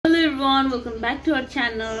everyone, welcome back to our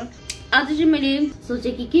channel. आज चाहिँ मैले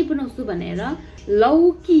सोचे कि के बनाउँछु भनेर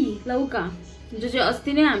लौका जो चाहिँ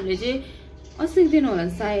अस्ति नै हामीले चाहिँ अस्ति दिन होला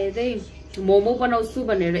सायदै मोमो बनाउँछु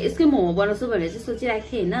भनेर यसकै मोमो बनाउँछु भनेर चाहिँ सोचिरहेको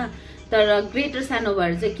थिएँ हैन। तर ग्रेटर सानो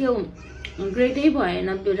भएर चाहिँ के ग्रेटै भएन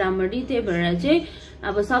राम्ररी, त्यही भएर चाहिँ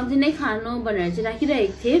अब सब्जी नै खानु भनेर चाहिँ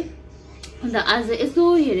राखिरहेको थिएँ। अन्त आज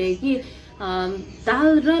यसो हेरेँ कि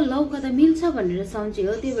दाल र लौका त मिल्छ भनेर सोचे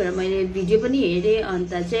हो, त्यही भएर मैले भिडियो पनि हेरेँ।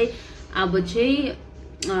 अन्त चाहिँ अब चाहिँ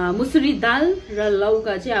मुसुरी दाल र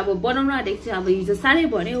लौका चाहिँ अब बनाउन आँटेको चाहिँ अब हिजो साह्रै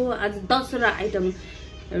भन्यो, आज 10 आइटम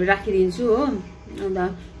राखिदिन्छु हो। अन्त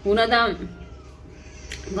हुन त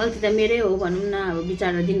गल्ती त मेरै हो भनौँ न, अब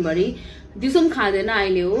बिचारा दिनभरि दिउँसो पनि खाँदैन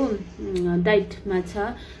अहिले हो, डाइटमा छ,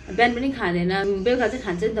 बिहान पनि खाँदैन, बेलुका चाहिँ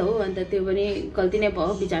खान्छ नि त हो। अन्त त्यो पनि गल्ती नै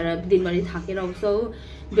भयो, बिचारा दिनभरि थाकेर आउँछ हो।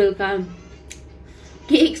 बेलुका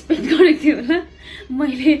के एक्सपेक्ट गरेको थिएँ होला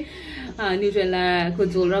मैले, न्युट्रेलाको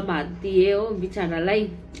झोल र भात दिएँ हो बिचारालाई।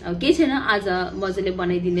 अब केही छैन, आज मजाले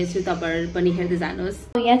बनाइदिनेछु, तपाईँहरू पनि हेर्दै जानुहोस्।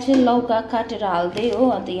 यहाँ चाहिँ लौका काटेर हाल्दै हो।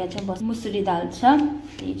 अन्त यहाँ चाहिँ बस मुसुरी दाल छ,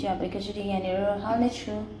 त्यही चाहिँ अब एकैचोटि यहाँनिर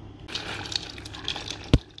हाल्नेछु।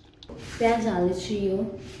 प्याज हाल्दैछु, यो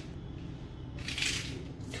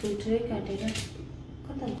ठुल्ठुलै काटेर।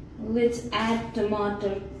 Let's add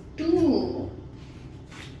tomato too.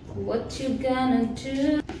 What you gonna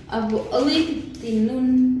do? अब अलिकति नुन,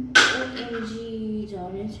 ओएमजी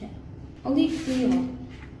झर्ने छ, अलिकति हो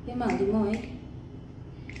यसमा हालिदिउँ है।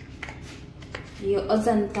 यो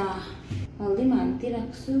अजन्ता हल्दी पनि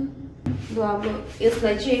हालिदिइराख्छु। ल अब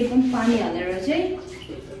यसलाई चाहिँ एकदम पानी हालेर चाहिँ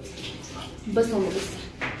बसाउनुपर्छ।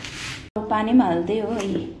 पानी पनि हाल्दै हो,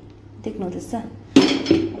 देख्नु हुँदैछ।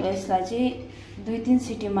 अब यसलाई चाहिँ 2-3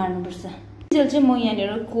 सिटी मार्नुपर्छ। त्यसैले चाहिँ म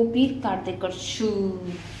यहाँनिर कोपी काट्दै गर्छु।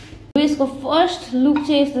 यसको फर्स्ट लुक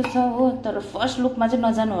चाहिँ यस्तो छ हो, तर फर्स्ट लुकमा चाहिँ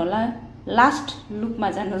नजानु होला, लास्ट लुकमा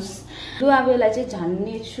जानुहोस्। ल अब यसलाई चाहिँ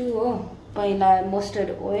झान्ने छु हो। पहिला मस्टर्ड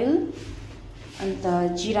ओइल, अन्त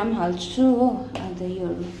जिरा पनि हाल्छु हो। अन्त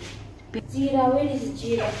योहरू जिरा, वेयर इज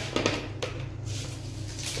जिरा,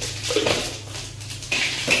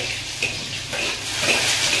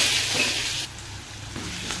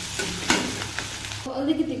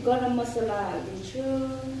 अलिकति गरम मसला हालिदिन्छु,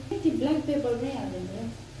 अलिकति ब्ल्याक पेपर नै हालिदिनु,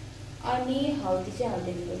 अनि हल्दी चाहिँ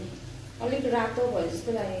हालिदिनु। अलिक रातो भयो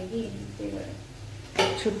जस्तो लाग्यो कि, त्यही भएर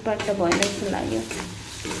छुटपाट त भएन जस्तो लाग्यो।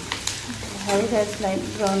 हल्का यसलाई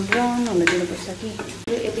ब्राउन ब्राउन हुन दिनुपर्छ कि।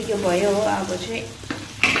 यो यतिकै भयो हो। अब चाहिँ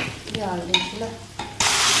यो हालिदिन्छु ल।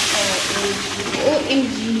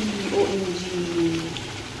 ओएमजी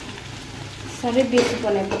साह्रै बेसी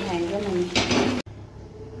बनाएको खाइन्छ नि।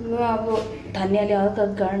 ल अब धनियाँले हल्का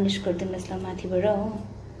गार्निस गरिदिनुहोस् ल माथिबाट हो।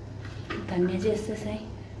 धनियाँ चाहिँ यस्तो छ है,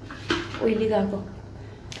 ओइली गएको।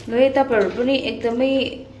 ल यो तपाईँहरू पनि एकदमै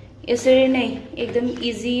यसरी नै एकदम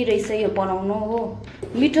इजी रहेछ यो बनाउनु हो।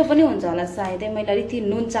 मिठो पनि हुन्छ होला सायदै, मैले अलिकति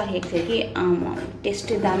नुन चाखेको थिएँ कि, आमा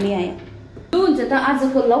टेस्टै दामी आयो। के हुन्छ त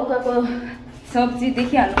आजको लौकाको सब्जी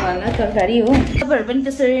देखिहाल्नु होला, तरकारी हो। तपाईँहरू पनि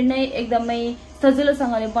त्यसरी नै एकदमै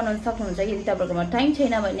सजिलोसँगले बनाउन सक्नुहुन्छ यदि तपाईँहरूकोमा टाइम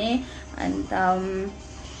छैन भने। अन्त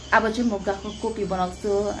अब चाहिँ म गएको कोपी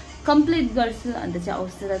बनाउँछु, कम्प्लिट गर्छु। अन्त चाहिँ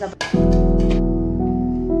आउँछु त तपाईँ।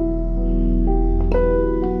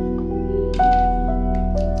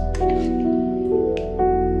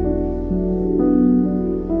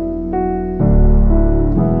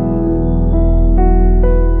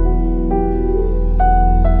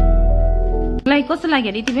 कस्तो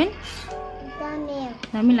लाग्यो अरे तिमी?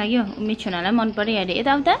 दामी लाग्यो। मिठोनालाई मन पर्यो अरे।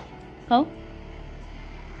 यताउता खाऊ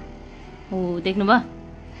हो, देख्नुभयो।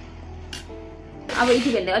 अब यति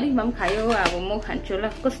बेला अलिक भए पनि खायो, अब म खान्छु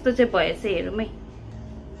ल। कस्तो चाहिँ भएछ हेरौँ है।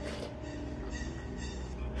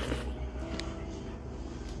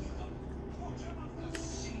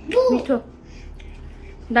 मिठो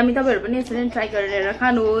दामी। तपाईँहरू पनि यसरी ट्राई गरेर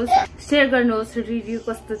खानुहोस्, सेयर गर्नुहोस् रिभ्यू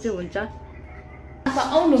कस्तो चाहिँ हुन्छ। Apa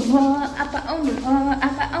aunu bho, apa aunu bho,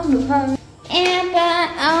 apa aunu bho, apa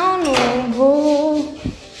aunu bho.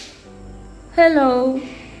 Hello.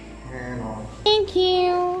 Hello. Thank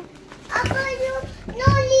you. Apa you no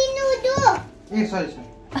linu do? Sorry.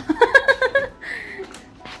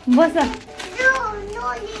 Bosa. No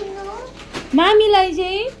linu. मामीलाई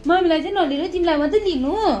चाहिँ नलिनु, तिमीलाई मात्रै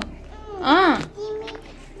लिनु।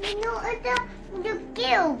 Kimi no ada do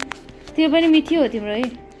kill. त्यो पनि मिठी हो तिम्रो है।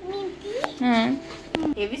 Miti.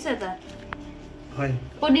 हेभी छ त। Hi.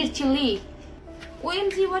 Paneer chilli.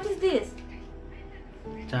 OMG, what is this?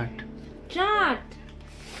 Chaat.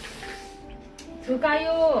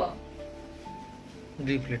 थुकायो।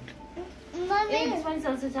 3 plate. Mommy. This one is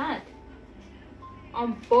also chaat.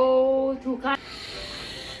 अम्बो थुका।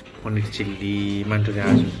 Paneer chilli मान्छेले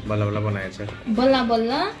आज बल्ल बल्ल बनाएछ। बल्ल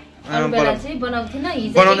बल्ल अरू बेला चाहिँ बनाउँथिन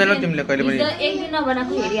हिजो बनाउँदैनौ तिमीले कहिले पनि एक दिन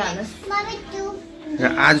नबनाएको हेरिहाल्नुस् Mami too. र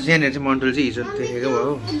आज चाहिँ चाहिँ मन्टुल चाहिँ हिजो देखेको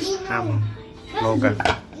भयो आमा लौका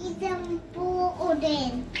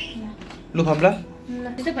लु खाऊँ ल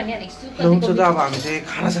त्यस्तै भनिहालेको छु हुन्छ त अब हामी चाहिँ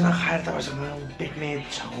खानासाना खाएर तपाईँसँग टेक्ने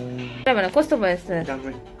छौँ भन कस्तो भयो यस्तो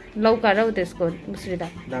दामी लौका र त्यसको मुसुरी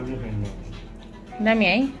दाल दामी दामी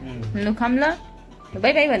है लु खाऊँ ल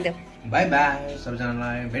बाई बाई भनिदेऊ बाई बाई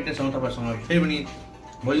सबैजनालाई भेट्नेछौँ तपाईँसँग फेरि पनि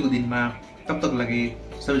भोलिको दिनमा तबतक लागि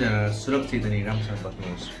सबैजना सुरक्षित अनि राम्रोसँग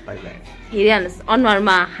बस्नुहोस् बाई बाई हेरिहाल्नुहोस्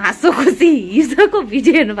अनुहारमा हाँसो खुसी हिजोको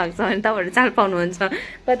भिडियो हेर्नु भएको छ भने तपाईँहरू चाल पाउनुहुन्छ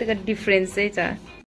कतिको डिफ्रेन्स चाहिँ छ